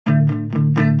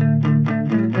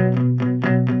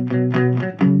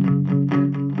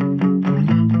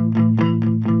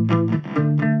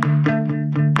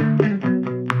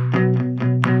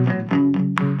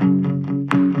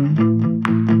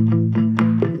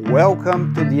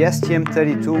Welcome to the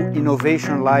STM32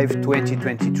 Innovation Live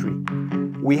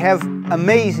 2023. We have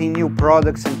amazing new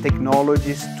products and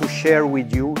technologies to share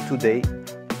with you today,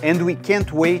 and we can't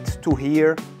wait to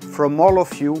hear from all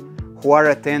of you who are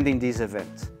attending this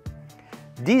event.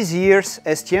 This year's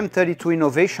STM32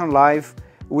 Innovation Live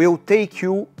will take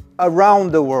you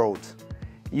around the world.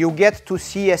 You get to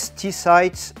see ST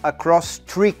sites across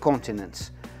 3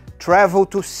 continents, travel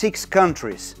to 6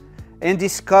 countries, and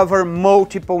discover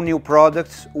multiple new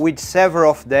products, with several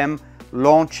of them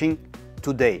launching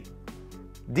today.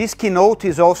 This keynote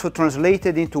is also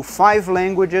translated into 5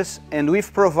 languages, and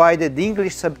we've provided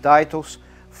English subtitles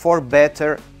for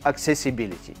better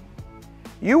accessibility.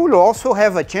 You will also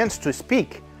have a chance to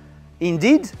speak.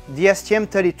 Indeed, the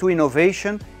STM32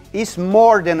 Innovation is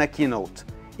more than a keynote.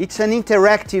 It's an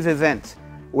interactive event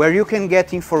where you can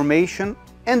get information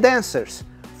and answers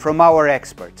from our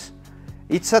experts.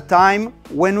 It's a time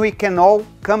when we can all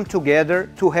come together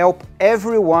to help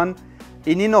everyone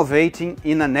in innovating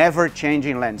in an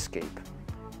ever-changing landscape.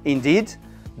 Indeed,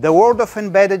 the world of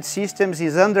embedded systems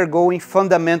is undergoing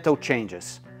fundamental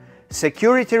changes.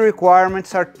 Security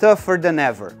requirements are tougher than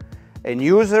ever, and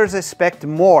users expect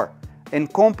more,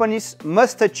 and companies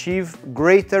must achieve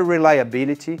greater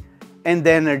reliability and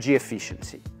energy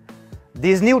efficiency.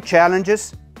 These new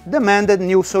challenges demanded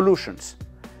new solutions.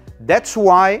 That's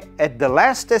why at the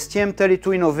last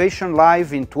STM32 Innovation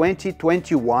Live in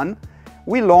 2021,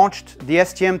 we launched the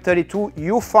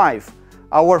STM32U5,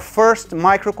 our first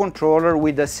microcontroller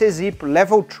with a CZIP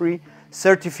Level 3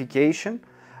 certification,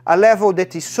 a level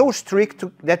that is so strict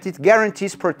that it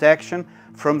guarantees protection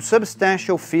from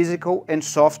substantial physical and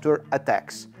software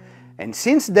attacks. And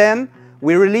since then,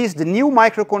 we released new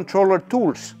microcontroller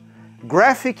tools,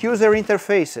 graphic user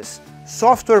interfaces,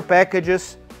 software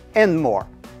packages, and more.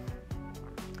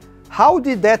 How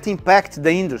did that impact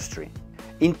the industry?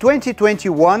 In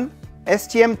 2021,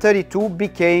 STM32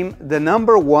 became the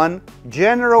 #1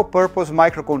 general-purpose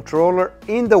microcontroller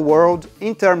in the world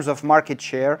in terms of market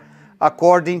share,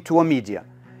 according to Media.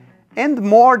 And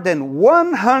more than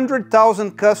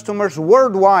 100,000 customers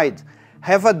worldwide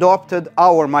have adopted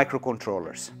our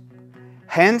microcontrollers.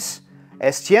 Hence,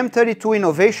 STM32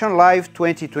 Innovation Live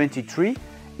 2023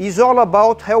 is all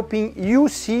about helping you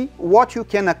see what you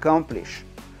can accomplish.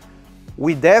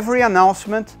 With every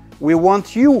announcement, we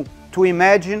want you to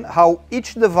imagine how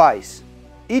each device,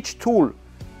 each tool,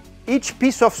 each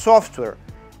piece of software,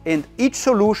 and each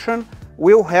solution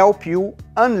will help you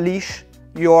unleash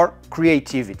your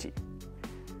creativity.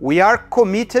 We are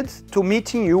committed to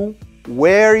meeting you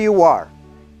where you are.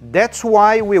 That's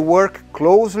why we work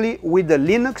closely with the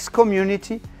Linux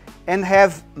community and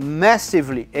have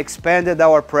massively expanded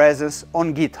our presence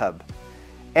on GitHub.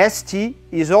 ST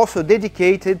is also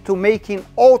dedicated to making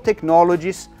all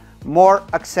technologies more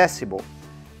accessible.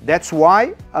 That's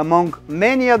why, among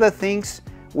many other things,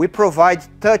 we provide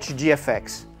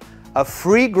TouchGFX, a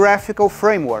free graphical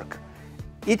framework.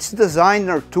 Its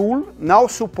designer tool now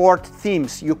supports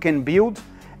themes you can build,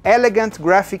 elegant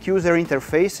graphic user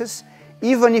interfaces,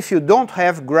 even if you don't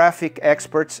have graphic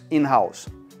experts in-house.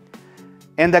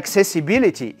 And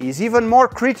accessibility is even more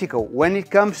critical when it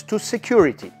comes to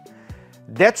security.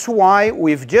 That's why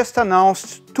we've just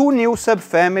announced 2 new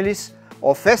subfamilies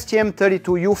of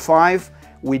STM32U5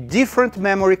 with different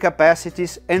memory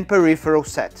capacities and peripheral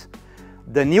set.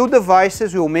 The new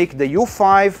devices will make the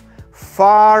U5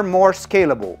 far more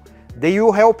scalable. They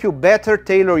will help you better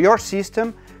tailor your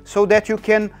system so that you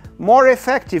can more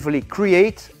effectively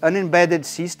create an embedded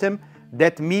system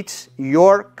that meets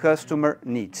your customer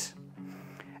needs.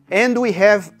 And we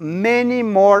have many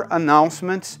more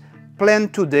announcements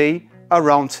planned today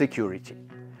around security.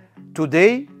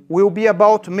 Today will be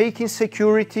about making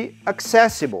security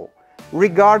accessible,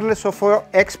 regardless of your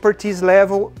expertise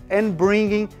level, and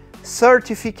bringing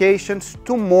certifications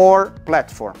to more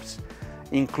platforms,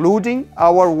 including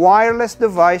our wireless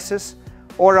devices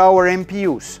or our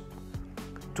MPUs.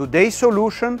 Today's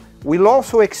solution will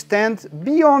also extend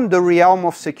beyond the realm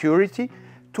of security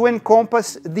to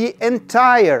encompass the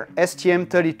entire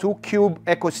STM32 Cube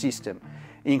ecosystem,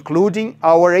 including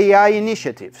our AI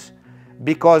initiatives,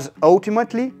 because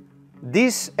ultimately,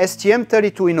 this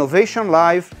STM32 Innovation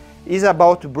Live is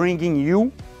about bringing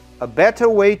you a better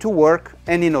way to work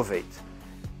and innovate.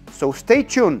 So stay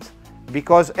tuned,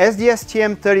 because as the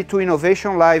STM32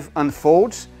 Innovation Live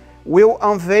unfolds, we'll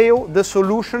unveil the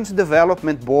solutions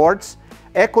development boards,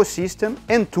 ecosystem,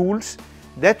 and tools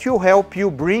that will help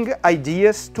you bring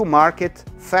ideas to market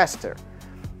faster.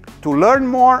 To learn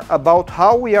more about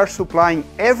how we are supplying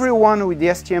everyone with the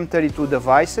STM32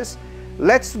 devices,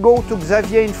 let's go to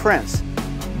Xavier in France.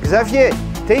 Xavier,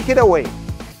 take it away.